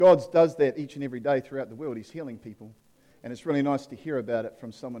God does that each and every day throughout the world. He's healing people. And it's really nice to hear about it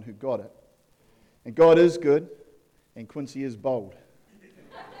from someone who got it. And God is good, and Quincy is bold.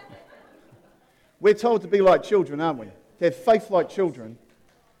 We're told to be like children, aren't we? To have faith like children.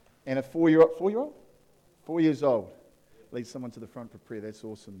 And a 4 years old, leads someone to the front for prayer. That's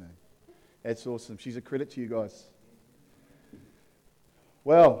awesome, man. That's awesome. She's a credit to you guys.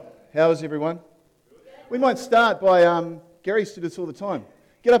 Well, how is everyone? We might start by, Gary used to do this all the time.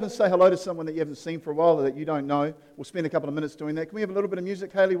 Get up and say hello to someone that you haven't seen for a while, that you don't know. We'll spend a couple of minutes doing that. Can we have a little bit of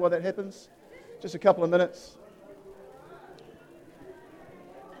music, Haley, while that happens? Just a couple of minutes.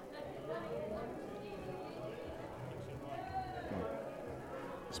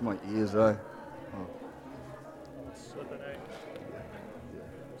 It's my ears, though. Oh. Slip it, eh?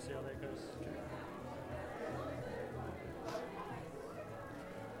 We'll see how that goes.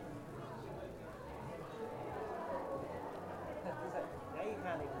 Now you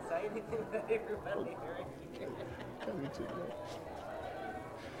can't even say anything without everybody hearing you.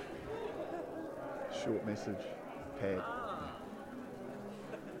 Short message, pad.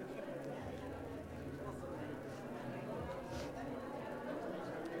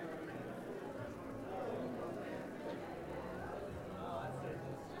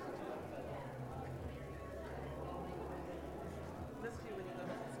 Missed you when you got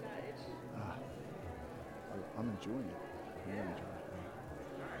off the stage. I'm enjoying it. I'm really enjoying it.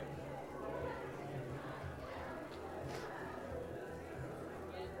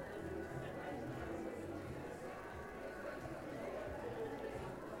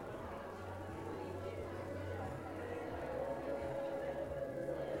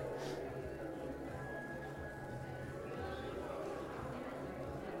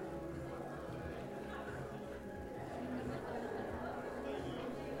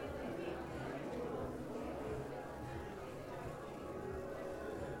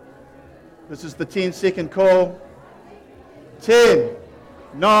 This is the 10-second call. 10,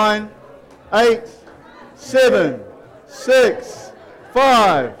 9, 8, 7, 6,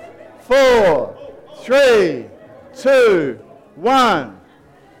 5, 4, 3, 2, 1.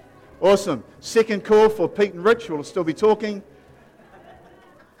 Awesome. Second call for Pete and Rich, who will still be talking.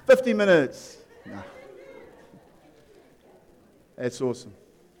 50 minutes. No. That's awesome.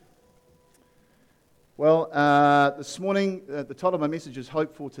 Well, this morning, the title of my message is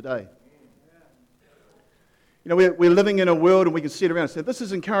Hope for Today. You know, we're living in a world, and we can see it around us. So this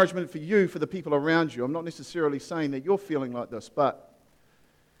is encouragement for you, for the people around you. I'm not necessarily saying that you're feeling like this, but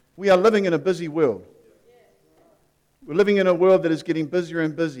we are living in a busy world. We're living in a world that is getting busier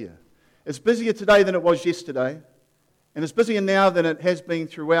and busier. It's busier today than it was yesterday, and it's busier now than it has been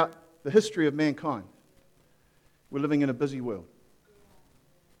throughout the history of mankind. We're living in a busy world.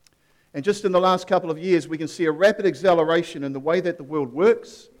 And just in the last couple of years, we can see a rapid acceleration in the way that the world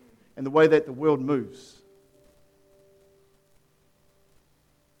works and the way that the world moves.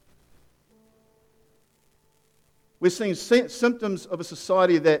 We're seeing symptoms of a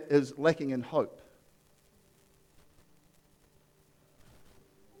society that is lacking in hope.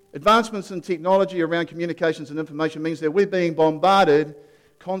 Advancements in technology around communications and information means that we're being bombarded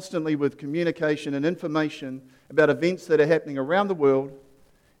constantly with communication and information about events that are happening around the world,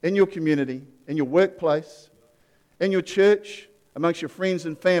 in your community, in your workplace, in your church, amongst your friends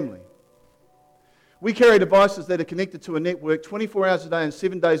and family. We carry devices that are connected to a network 24 hours a day and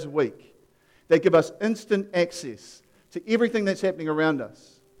 7 days a week. They give us instant access to everything that's happening around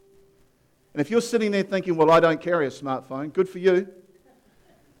us. And if you're sitting there thinking, well, I don't carry a smartphone, good for you.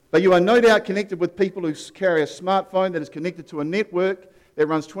 But you are no doubt connected with people who carry a smartphone that is connected to a network that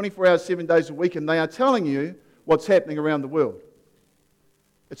runs 24 hours, 7 days a week, and they are telling you what's happening around the world.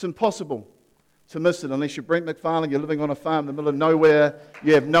 It's impossible to miss it unless you're Brent McFarlane, you're living on a farm in the middle of nowhere,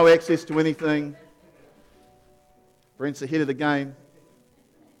 you have no access to anything. Brent's ahead of the game.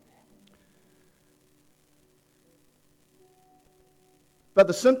 But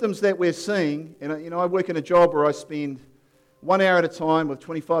the symptoms that we're seeing, and I work in a job where I spend 1 hour at a time with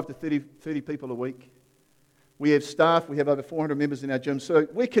 25 to 30 people a week. We have staff, we have over 400 members in our gym, so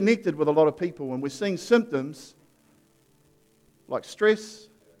we're connected with a lot of people, and we're seeing symptoms like stress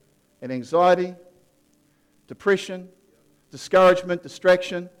and anxiety, depression, discouragement,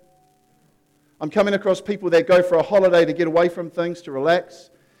 distraction. I'm coming across people that go for a holiday to get away from things, to relax,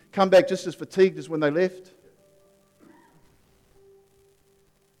 come back just as fatigued as when they left.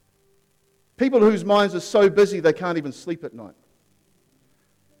 People whose minds are so busy they can't even sleep at night.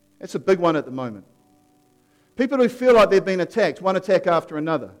 That's a big one at the moment. People who feel like they've been attacked, one attack after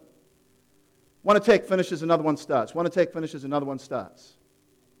another. One attack finishes, another one starts. One attack finishes, another one starts.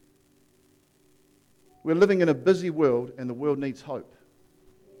 We're living in a busy world, and the world needs hope.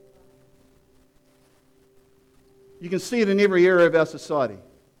 You can see it in every area of our society.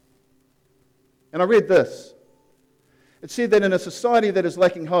 And I read this. It said that in a society that is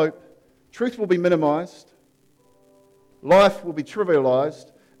lacking hope, truth will be minimized, life will be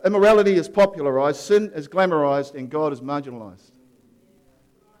trivialized, immorality is popularized, sin is glamorized, and God is marginalized.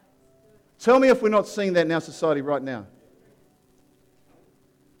 Tell me if we're not seeing that in our society right now.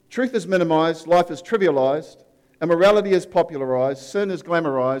 Truth is minimized, life is trivialized, immorality is popularized, sin is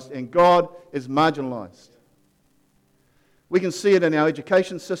glamorized, and God is marginalized. We can see it in our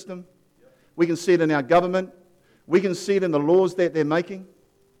education system. We can see it in our government. We can see it in the laws that they're making.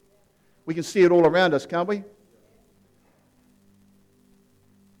 We can see it all around us, can't we?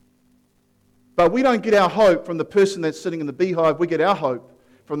 But we don't get our hope from the person that's sitting in the beehive. We get our hope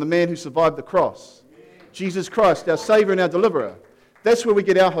from the man who survived the cross. Jesus Christ, our Savior and our Deliverer. That's where we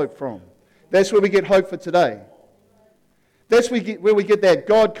get our hope from. That's where we get hope for today. That's where we get that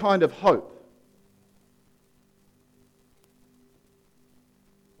God kind of hope.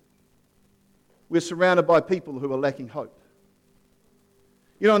 We're surrounded by people who are lacking hope.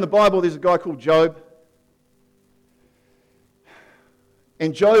 You know, in the Bible, there's a guy called Job.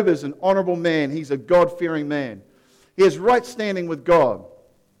 And Job is an honorable man. He's a God-fearing man. He has right standing with God.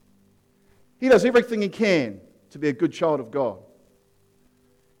 He does everything he can to be a good child of God.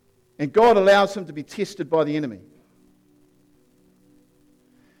 And God allows him to be tested by the enemy.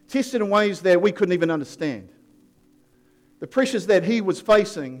 Tested in ways that we couldn't even understand. The pressures that he was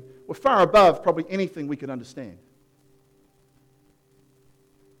facing were far above probably anything we could understand.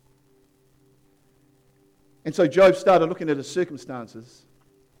 And so Job started looking at his circumstances.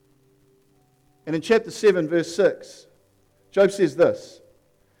 And in chapter 7, verse 6, Job says this.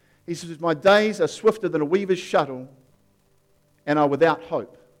 He says, "My days are swifter than a weaver's shuttle, and are without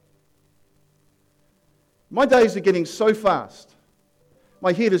hope." My days are getting so fast.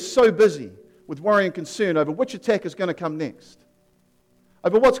 My head is so busy with worry and concern over which attack is going to come next,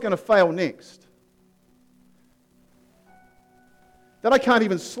 over what's going to fail next, that I can't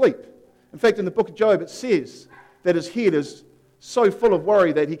even sleep. In fact, in the book of Job, it says that his head is so full of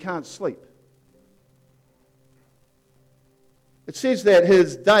worry that he can't sleep. It says that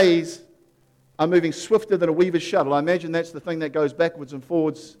his days are moving swifter than a weaver's shuttle. I imagine that's the thing that goes backwards and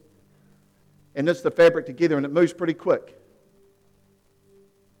forwards and knits the fabric together, and it moves pretty quick.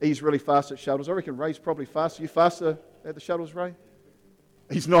 He's really fast at shuttles. I reckon Ray's probably faster. Are you faster at the shuttles, Ray?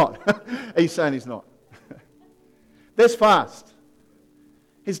 He's not. He's saying he's not. That's fast.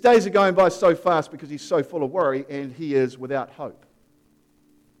 His days are going by so fast because he's so full of worry and he is without hope.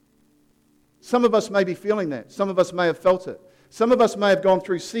 Some of us may be feeling that. Some of us may have felt it. Some of us may have gone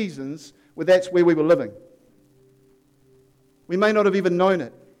through seasons where that's where we were living. We may not have even known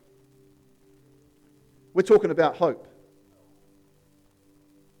it. We're talking about hope.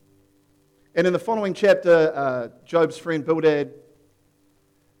 And in the following chapter, Job's friend Bildad,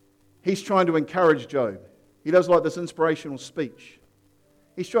 he's trying to encourage Job. He does like this inspirational speech.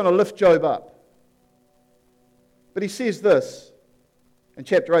 He's trying to lift Job up. But he says this, in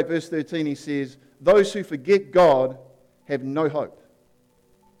chapter 8, verse 13, he says, "Those who forget God have no hope."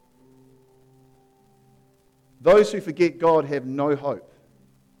 Those who forget God have no hope.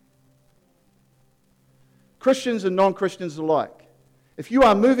 Christians and non-Christians alike. If you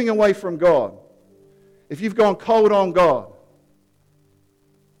are moving away from God, if you've gone cold on God,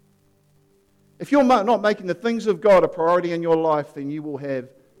 if you're not making the things of God a priority in your life, then you will have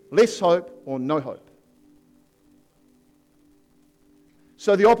less hope or no hope.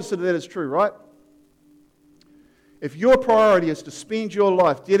 So the opposite of that is true, right? If your priority is to spend your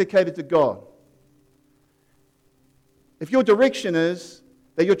life dedicated to God, if your direction is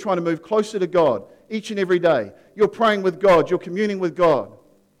that you're trying to move closer to God each and every day, you're praying with God, you're communing with God,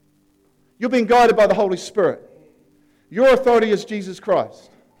 you're being guided by the Holy Spirit, your authority is Jesus Christ,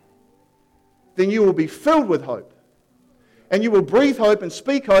 then you will be filled with hope. And you will breathe hope and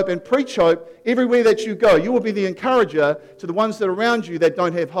speak hope and preach hope everywhere that you go. You will be the encourager to the ones that are around you that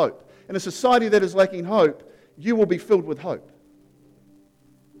don't have hope. In a society that is lacking hope, you will be filled with hope.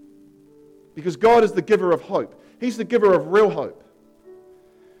 Because God is the giver of hope. He's the giver of real hope.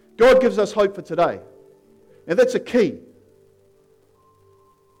 God gives us hope for today. Now that's a key.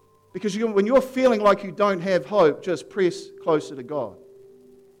 Because when you're feeling like you don't have hope, just press closer to God.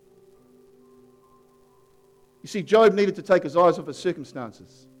 You see, Job needed to take his eyes off his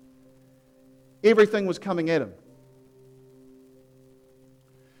circumstances. Everything was coming at him.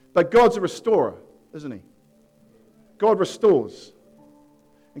 But God's a restorer, isn't He? God restores.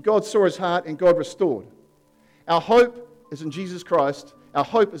 And God saw his heart and God restored. Our hope is in Jesus Christ. Our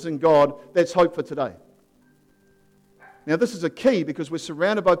hope is in God. That's hope for today. Now this is a key because we're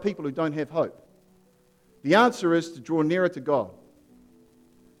surrounded by people who don't have hope. The answer is to draw nearer to God.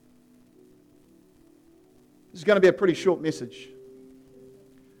 This is going to be a pretty short message.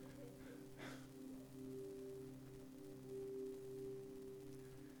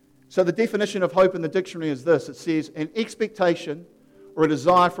 So the definition of hope in the dictionary is this. It says an expectation or a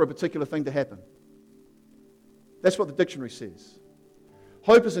desire for a particular thing to happen. That's what the dictionary says.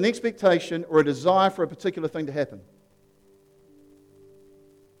 Hope is an expectation or a desire for a particular thing to happen.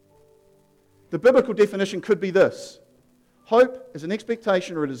 The biblical definition could be this. Hope is an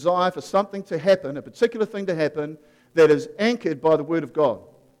expectation or a desire for something to happen, a particular thing to happen, that is anchored by the Word of God.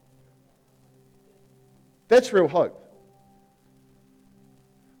 That's real hope.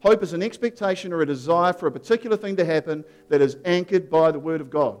 Hope is an expectation or a desire for a particular thing to happen that is anchored by the Word of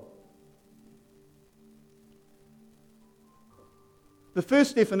God. The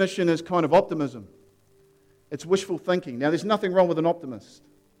first definition is kind of optimism. It's wishful thinking. Now, there's nothing wrong with an optimist.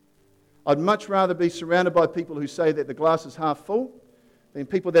 I'd much rather be surrounded by people who say that the glass is half full than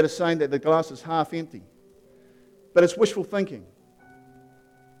people that are saying that the glass is half empty. But it's wishful thinking.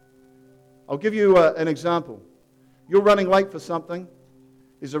 I'll give you an example. You're running late for something.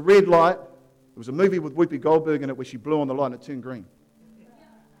 There's a red light. There was a movie with Whoopi Goldberg in it where she blew on the light and it turned green.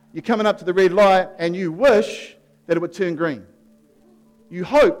 You're coming up to the red light and you wish that it would turn green. You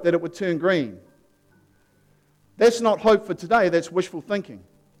hope that it would turn green. That's not hope for today, that's wishful thinking.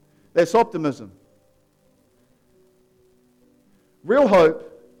 That's optimism. Real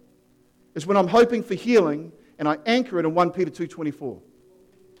hope is when I'm hoping for healing and I anchor it in 1 Peter 2:24.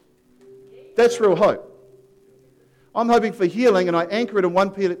 That's real hope. I'm hoping for healing and I anchor it in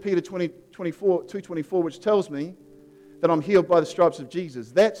 1 Peter 2:24, which tells me that I'm healed by the stripes of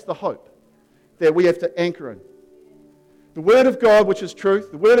Jesus. That's the hope that we have to anchor in. The Word of God, which is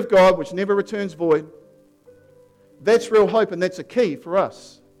truth, the Word of God, which never returns void, that's real hope, and that's a key for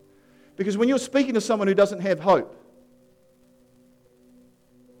us. Because when you're speaking to someone who doesn't have hope,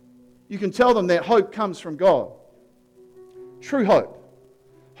 you can tell them that hope comes from God. True hope.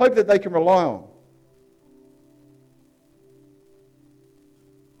 Hope that they can rely on.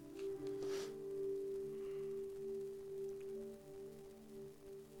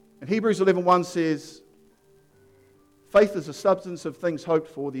 And Hebrews 11:1 says, faith is the substance of things hoped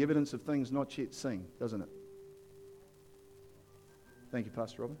for, the evidence of things not yet seen, doesn't it? Thank you,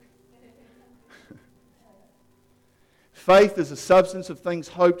 Pastor Robin. Faith is the substance of things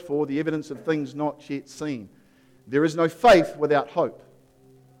hoped for, the evidence of things not yet seen. There is no faith without hope.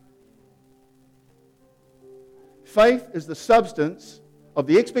 Faith is the substance of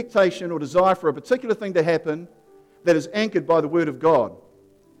the expectation or desire for a particular thing to happen that is anchored by the Word of God.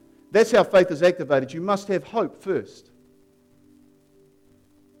 That's how faith is activated. You must have hope first.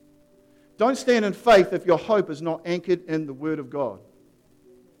 Don't stand in faith if your hope is not anchored in the Word of God.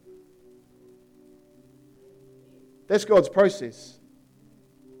 That's God's process.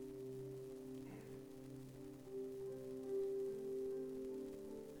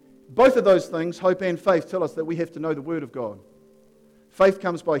 Both of those things, hope and faith, tell us that we have to know the Word of God. Faith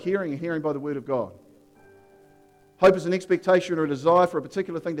comes by hearing, and hearing by the Word of God. Hope is an expectation or a desire for a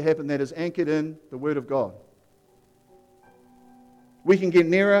particular thing to happen that is anchored in the Word of God. We can get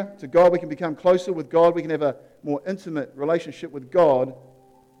nearer to God. We can become closer with God. We can have a more intimate relationship with God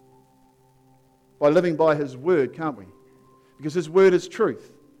by living by His Word, can't we? Because His Word is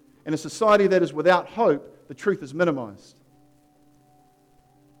truth. In a society that is without hope, the truth is minimized.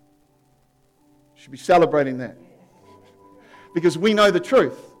 We should be celebrating that. Because we know the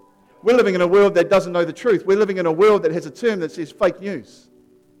truth. We're living in a world that doesn't know the truth. We're living in a world that has a term that says fake news.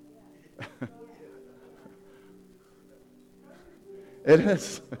 It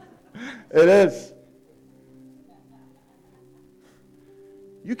is. It is.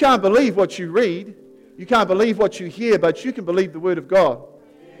 You can't believe what you read. You can't believe what you hear, but you can believe the Word of God.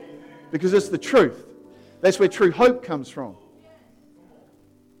 Because it's the truth. That's where true hope comes from.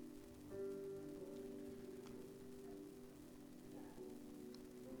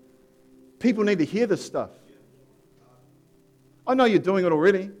 People need to hear this stuff. I know you're doing it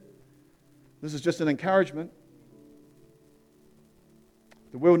already. This is just an encouragement.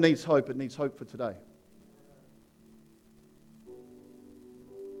 The world needs hope. It needs hope for today.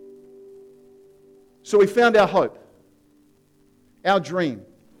 So we found our hope, our dream.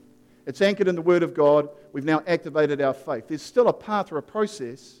 It's anchored in the Word of God. We've now activated our faith. There's still a path or a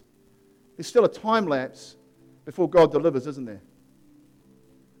process. There's still a time lapse before God delivers, isn't there?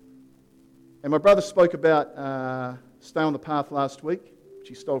 And my brother spoke about stay on the path last week, which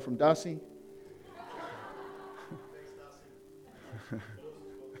he stole from Darcy.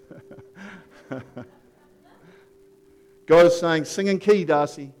 God is saying, sing in key,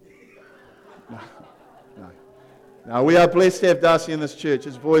 Darcy. Now, we are blessed to have Darcy in this church.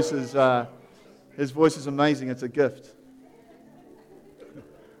 His voice is amazing. It's a gift.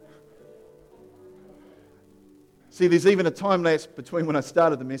 See, there's even a time lapse between when I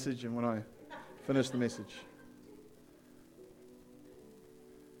started the message and when I finished the message.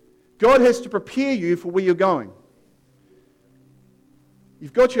 God has to prepare you for where you're going.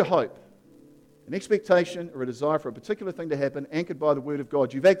 You've got your hope, an expectation or a desire for a particular thing to happen, anchored by the Word of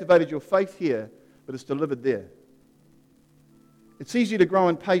God. You've activated your faith here, but it's delivered there. It's easy to grow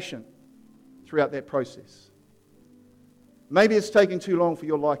impatient throughout that process. Maybe it's taking too long for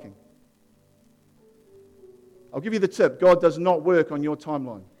your liking. I'll give you the tip. God does not work on your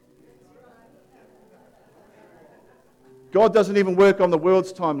timeline. God doesn't even work on the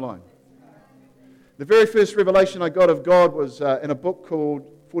world's timeline. The very first revelation I got of God was in a book called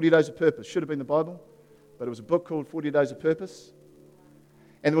 40 Days of Purpose. Should have been the Bible, but it was a book called 40 Days of Purpose.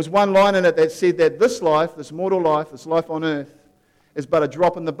 And there was one line in it that said that this life, this mortal life, this life on earth, is but a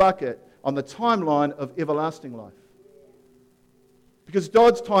drop in the bucket on the timeline of everlasting life. Because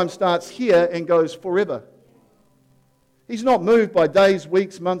God's time starts here and goes forever. He's not moved by days,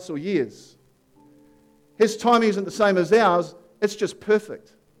 weeks, months, or years. His timing isn't the same as ours. It's just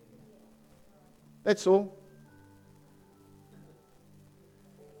perfect. That's all.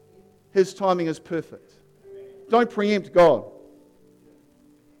 His timing is perfect. Don't preempt God.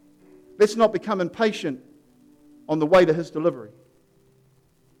 Let's not become impatient on the way to His delivery.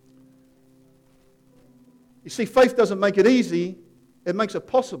 You see, faith doesn't make it easy. It makes it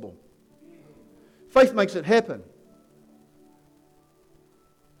possible. Faith makes it happen.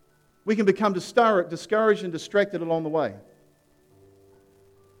 We can become discouraged and distracted along the way.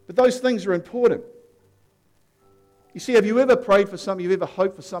 But those things are important. You see, have you ever prayed for something, you've ever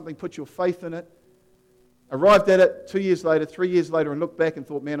hoped for something, put your faith in it, arrived at it 2 years later, 3 years later, and looked back and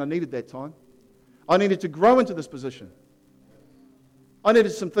thought, man, I needed that time. I needed to grow into this position. I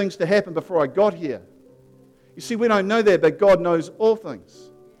needed some things to happen before I got here. You see, we don't know that, but God knows all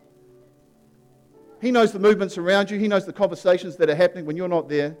things. He knows the movements around you. He knows the conversations that are happening when you're not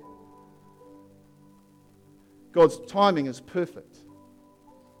there. God's timing is perfect.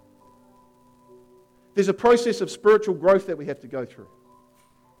 There's a process of spiritual growth that we have to go through.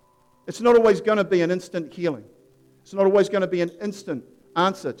 It's not always going to be an instant healing. It's not always going to be an instant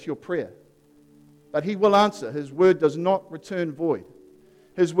answer to your prayer. But He will answer. His word does not return void.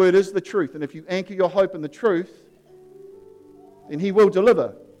 His word is the truth. And if you anchor your hope in the truth, then He will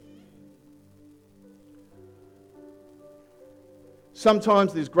deliver.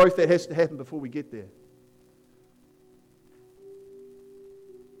 Sometimes there's growth that has to happen before we get there.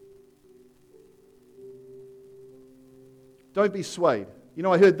 Don't be swayed. You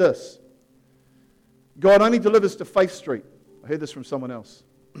know, I heard this. God only delivers to Faith Street. I heard this from someone else.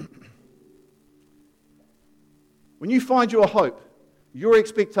 When you find your hope, your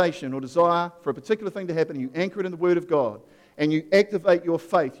expectation or desire for a particular thing to happen, and you anchor it in the Word of God, and you activate your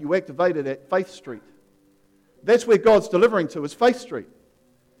faith, you activate it at Faith Street. That's where God's delivering to, is Faith Street.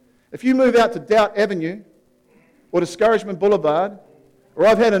 If you move out to Doubt Avenue, or Discouragement Boulevard, or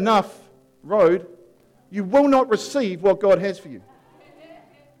I've had enough road, you will not receive what God has for you.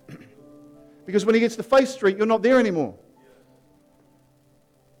 Because when He gets to Faith Street, you're not there anymore.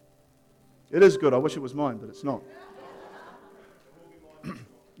 It is good. I wish it was mine, but it's not.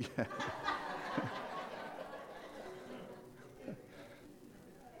 Yeah.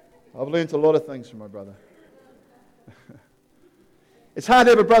 I've learned a lot of things from my brother. It's hard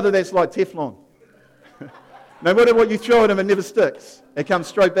to have a brother that's like Teflon. No matter what you throw at him, it never sticks. It comes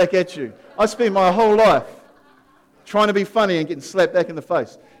straight back at you. I spent my whole life trying to be funny and getting slapped back in the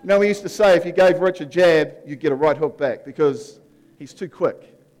face. You know, we used to say if you gave Rich a jab, you'd get a right hook back because he's too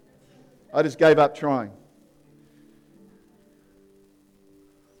quick. I just gave up trying.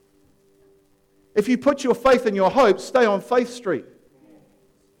 If you put your faith and your hope, stay on Faith Street.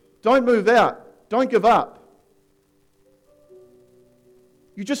 Don't move out. Don't give up.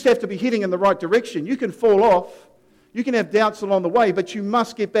 You just have to be heading in the right direction. You can fall off. You can have doubts along the way, but you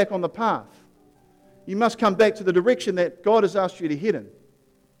must get back on the path. You must come back to the direction that God has asked you to head in.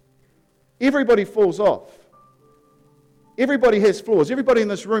 Everybody falls off. Everybody has flaws. Everybody in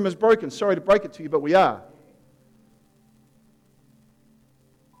this room is broken. Sorry to break it to you, but we are.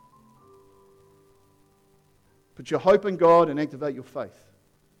 Put your hope in God and activate your faith.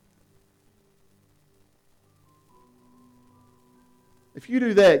 If you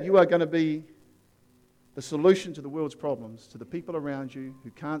do that, you are going to be the solution to the world's problems, to the people around you who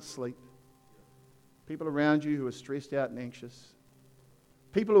can't sleep, people around you who are stressed out and anxious,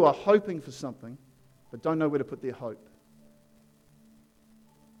 people who are hoping for something but don't know where to put their hope.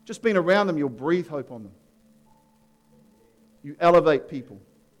 Just being around them, you'll breathe hope on them. You elevate people.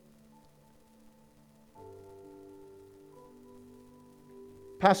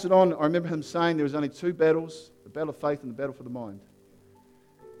 Pass it on. I remember him saying there was only two battles, the battle of faith and the battle for the mind.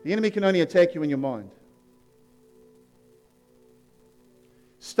 The enemy can only attack you in your mind.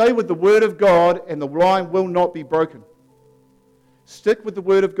 Stay with the Word of God and the line will not be broken. Stick with the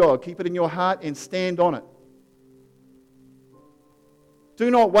Word of God. Keep it in your heart and stand on it.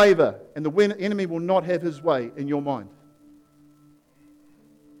 Do not waver, and the enemy will not have his way in your mind.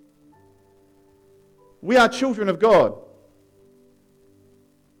 We are children of God.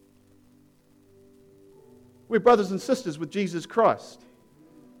 We're brothers and sisters with Jesus Christ.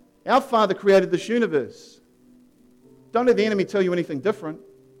 Our Father created this universe. Don't let the enemy tell you anything different.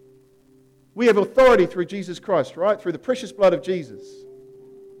 We have authority through Jesus Christ, right? Through the precious blood of Jesus.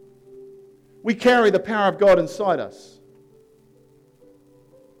 We carry the power of God inside us.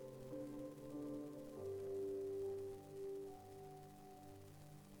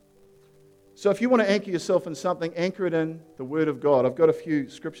 So if you want to anchor yourself in something, anchor it in the Word of God. I've got a few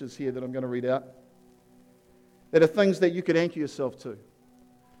scriptures here that I'm going to read out that are things that you could anchor yourself to.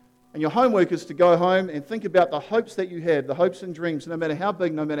 And your homework is to go home and think about the hopes that you have, the hopes and dreams, no matter how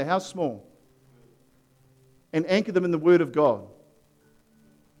big, no matter how small, and anchor them in the Word of God.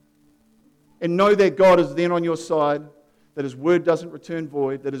 And know that God is then on your side, that His Word doesn't return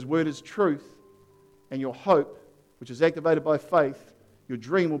void, that His Word is truth, and your hope, which is activated by faith, your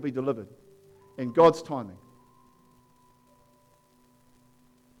dream will be delivered in God's timing.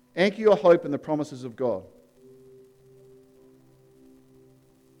 Anchor your hope in the promises of God.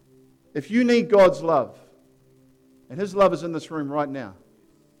 If you need God's love, and His love is in this room right now.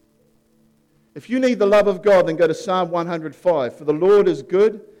 If you need the love of God, then go to Psalm 105. For the Lord is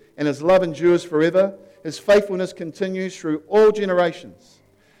good, and His love endures forever. His faithfulness continues through all generations.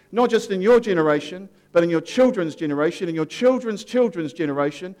 Not just in your generation, but in your children's generation, and your children's children's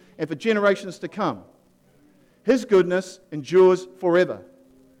generation, and for generations to come. His goodness endures forever.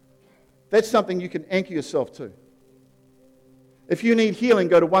 That's something you can anchor yourself to. If you need healing,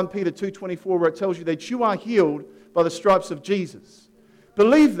 go to 1 Peter 2:24, where it tells you that you are healed by the stripes of Jesus.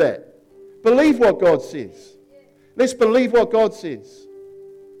 Believe that. Believe what God says. Let's believe what God says.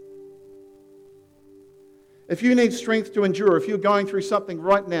 If you need strength to endure, if you're going through something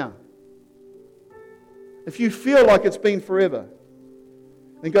right now, if you feel like it's been forever,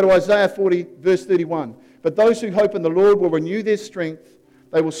 then go to Isaiah 40, verse 31. But those who hope in the Lord will renew their strength.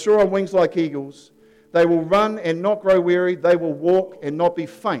 They will soar on wings like eagles. They will run and not grow weary. They will walk and not be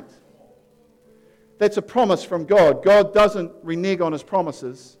faint. That's a promise from God. God doesn't renege on His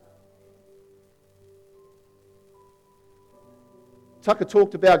promises. Tucker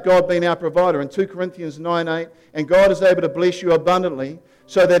talked about God being our provider in 2 Corinthians 9:8, and God is able to bless you abundantly,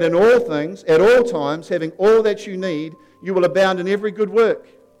 so that in all things, at all times, having all that you need, you will abound in every good work.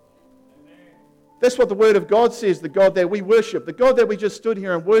 That's what the Word of God says, the God that we worship. The God that we just stood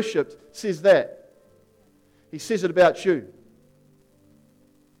here and worshipped says that. He says it about you.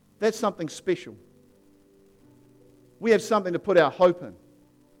 That's something special. We have something to put our hope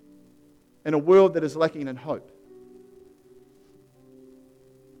in a world that is lacking in hope.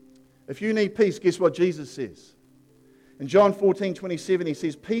 If you need peace, guess what Jesus says? In John 14:27, He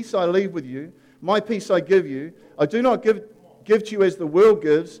says, "Peace I leave with you, my peace I give you. I do not give to you as the world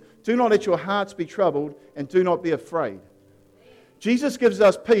gives. Do not let your hearts be troubled, and do not be afraid." Jesus gives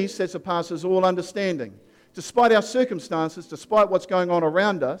us peace that surpasses all understanding. Despite our circumstances, despite what's going on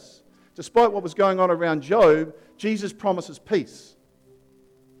around us, despite what was going on around Job, Jesus promises peace.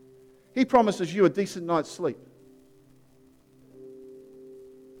 He promises you a decent night's sleep.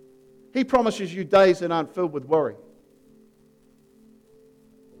 He promises you days that aren't filled with worry.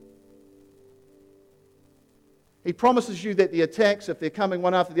 He promises you that the attacks, if they're coming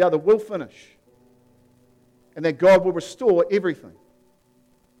one after the other, will finish. And that God will restore everything.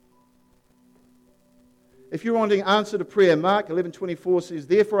 If you're wanting an answer to prayer, Mark 11:24 says,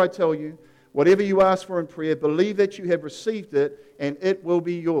 "Therefore I tell you, whatever you ask for in prayer, believe that you have received it, and it will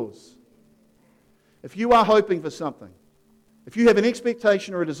be yours." If you are hoping for something, if you have an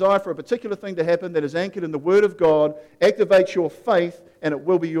expectation or a desire for a particular thing to happen that is anchored in the Word of God, activate your faith, and it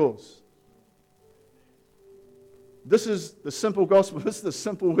will be yours. This is the simple gospel. This is the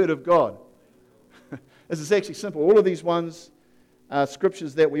simple Word of God. This is actually simple. All of these ones are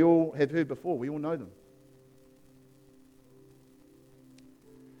scriptures that we all have heard before. We all know them.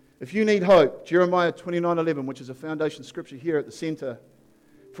 If you need hope, Jeremiah 29:11, which is a foundation scripture here at the center.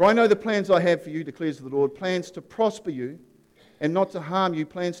 "For I know the plans I have for you, declares the Lord, plans to prosper you and not to harm you,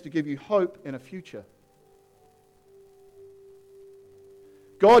 plans to give you hope and a future."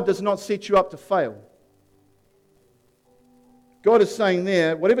 God does not set you up to fail. God is saying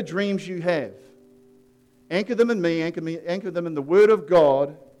there, whatever dreams you have, anchor them in me, anchor them in the Word of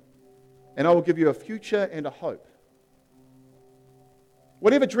God, and I will give you a future and a hope.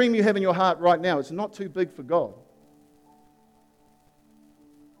 Whatever dream you have in your heart right now, it's not too big for God.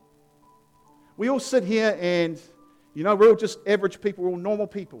 We all sit here and, we're all just average people, we're all normal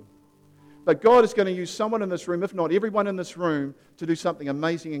people. But God is going to use someone in this room, if not everyone in this room, to do something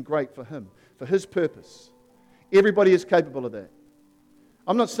amazing and great for Him, for His purpose. Everybody is capable of that.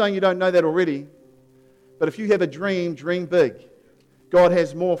 I'm not saying you don't know that already, but if you have a dream, dream big. God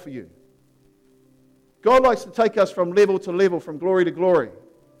has more for you. God likes to take us from level to level, from glory to glory.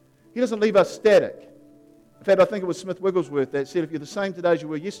 He doesn't leave us static. In fact, I think it was Smith Wigglesworth that said, if you're the same today as you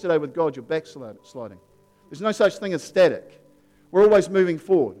were yesterday with God, you're backsliding. There's no such thing as static. We're always moving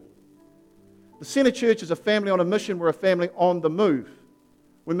forward. The Centre Church is a family on a mission. We're a family on the move.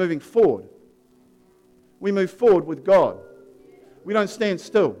 We're moving forward. We move forward with God. We don't stand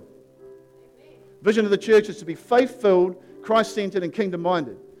still. Vision of the church is to be faith-filled, Christ-centered, and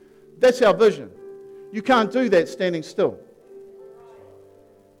kingdom-minded. That's our vision. You can't do that standing still.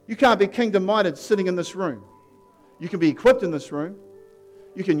 You can't be kingdom-minded sitting in this room. You can be equipped in this room.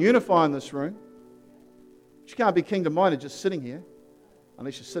 You can unify in this room. But you can't be kingdom-minded just sitting here,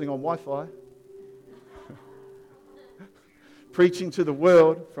 unless you're sitting on Wi-Fi. Preaching to the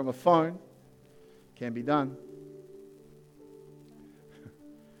world from a phone can be done.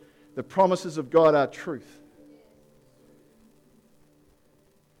 The promises of God are truth.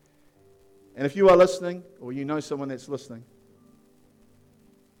 And if you are listening, or you know someone that's listening,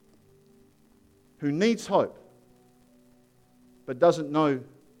 who needs hope, but doesn't know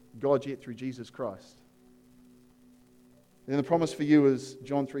God yet through Jesus Christ, then the promise for you is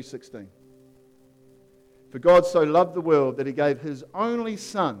John 3:16. For God so loved the world that He gave His only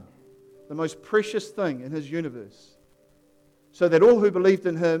Son, the most precious thing in His universe, so that all who believed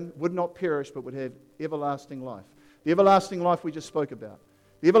in Him would not perish but would have everlasting life. The everlasting life we just spoke about.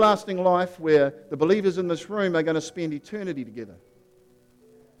 The everlasting life where the believers in this room are going to spend eternity together.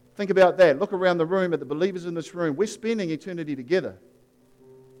 Think about that. Look around the room at the believers in this room. We're spending eternity together.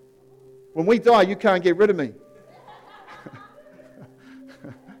 When we die, you can't get rid of me.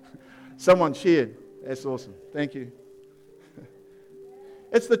 Someone shared. That's awesome. Thank you.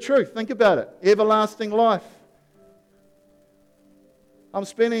 It's the truth. Think about it. Everlasting life. I'm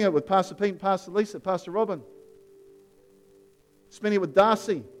spending it with Pastor Pete, Pastor Lisa, Pastor Robin. Spending it with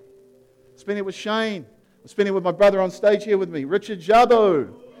Darcy. Spending it with Shane. I'm spending it with my brother on stage here with me, Richard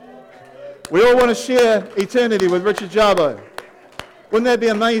Jabo. We all want to share eternity with Richard Jabo. Wouldn't that be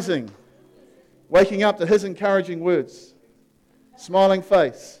amazing? Waking up to his encouraging words. Smiling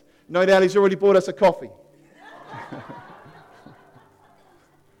face. No doubt he's already bought us a coffee.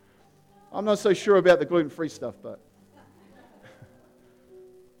 I'm not so sure about the gluten-free stuff, but...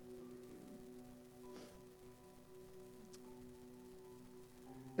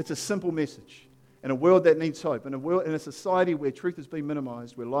 It's a simple message. In a world that needs hope, in a society where truth has been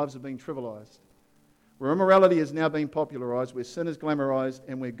minimized, where lives are being trivialized, where immorality is now being popularized, where sin is glamorized,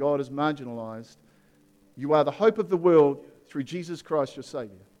 and where God is marginalized, you are the hope of the world through Jesus Christ, your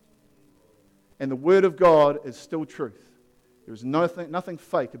Savior. And the Word of God is still truth. There is nothing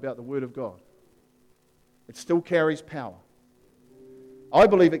fake about the Word of God. It still carries power. I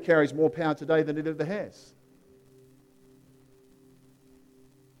believe it carries more power today than it ever has.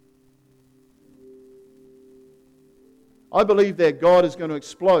 I believe that God is going to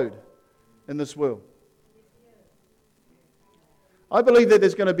explode in this world. I believe that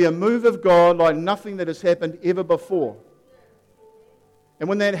there's going to be a move of God like nothing that has happened ever before. And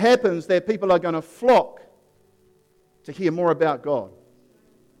when that happens, that people are going to flock to hear more about God.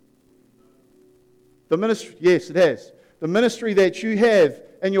 The ministry, yes, it has. The ministry that you have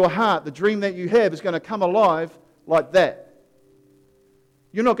in your heart, the dream that you have, is going to come alive like that.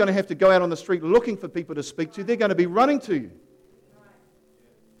 You're not going to have to go out on the street looking for people to speak to. They're going to be running to you.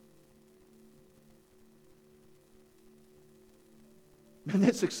 And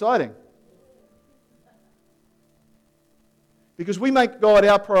that's exciting. Because we make God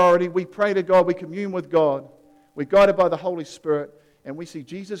our priority. We pray to God. We commune with God. We're guided by the Holy Spirit. And we see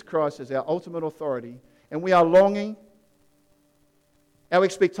Jesus Christ as our ultimate authority. And we are longing. Our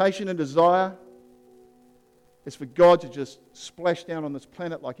expectation and desire is for God to just splash down on this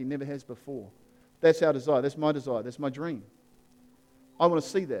planet like He never has before. That's our desire. That's my desire. That's my dream. I want to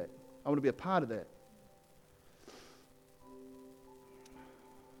see that. I want to be a part of that.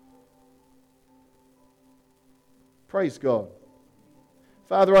 Praise God.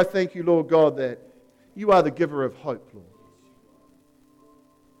 Father, I thank you, Lord God, that you are the giver of hope, Lord.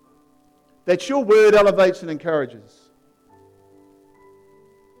 That your word elevates and encourages.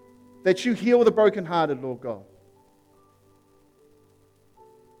 That you heal the brokenhearted, Lord God.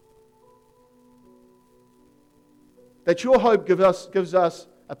 That your hope gives us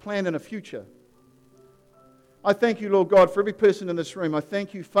a plan and a future. I thank you, Lord God, for every person in this room. I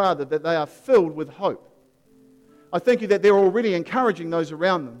thank you, Father, that they are filled with hope. I thank you that they're already encouraging those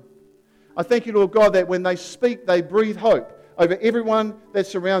around them. I thank you, Lord God, that when they speak, they breathe hope over everyone that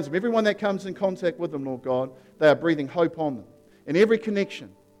surrounds them, everyone that comes in contact with them, Lord God. They are breathing hope on them. In every connection,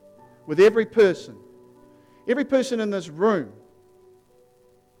 with every person in this room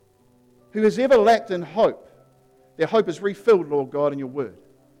who has ever lacked in hope, their hope is refilled, Lord God, in your word.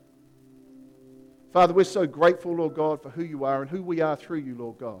 Father, we're so grateful, Lord God, for who you are and who we are through you,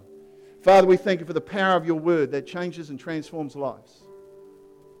 Lord God. Father, we thank you for the power of your word that changes and transforms lives.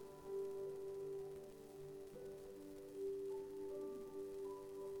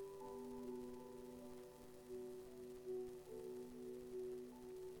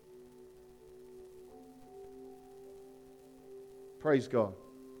 Praise God.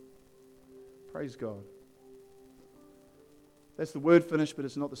 Praise God. That's the word finished, but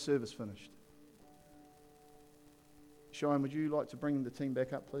it's not the service finished. Cheyenne, would you like to bring the team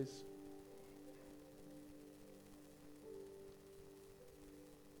back up, please?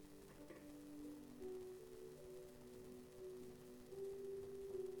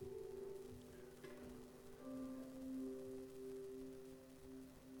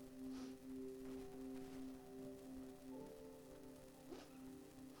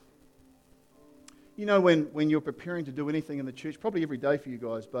 You know, when you're preparing to do anything in the church, probably every day for you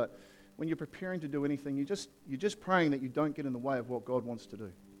guys, but when you're preparing to do anything, you're just praying that you don't get in the way of what God wants to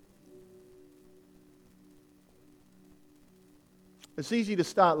do. It's easy to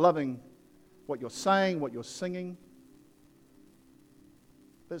start loving what you're saying, what you're singing.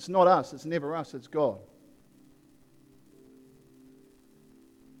 But it's not us. It's never us. It's God.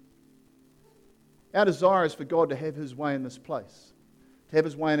 Our desire is for God to have His way in this place, to have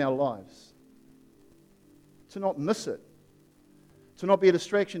His way in our lives, to not miss it, to not be a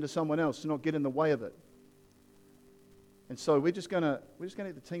distraction to someone else, to not get in the way of it. And so we're just going to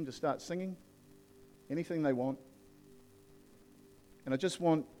get the team to start singing anything they want. And I just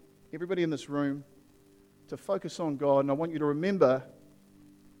want everybody in this room to focus on God, and I want you to remember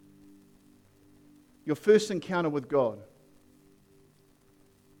your first encounter with God.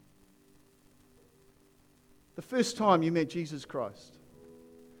 The first time you met Jesus Christ,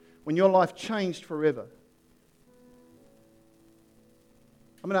 when your life changed forever.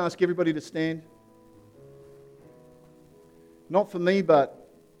 I'm going to ask everybody to stand. Not for me, but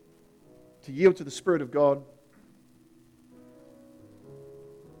to yield to the Spirit of God.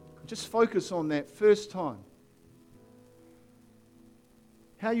 Just focus on that first time.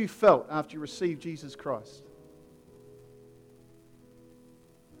 How you felt after you received Jesus Christ.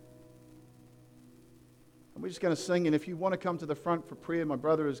 And we're just going to sing, and if you want to come to the front for prayer, my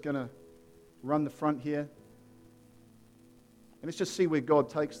brother is going to run the front here. And let's just see where God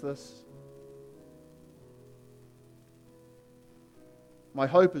takes this. My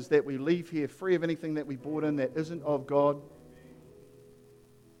hope is that we leave here free of anything that we brought in that isn't of God.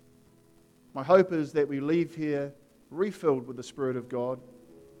 My hope is that we leave here refilled with the Spirit of God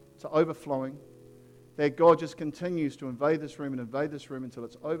to overflowing. That God just continues to invade this room until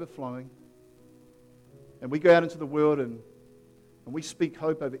it's overflowing. And we go out into the world and we speak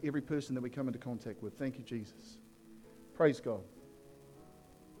hope over every person that we come into contact with. Thank you, Jesus. Praise God.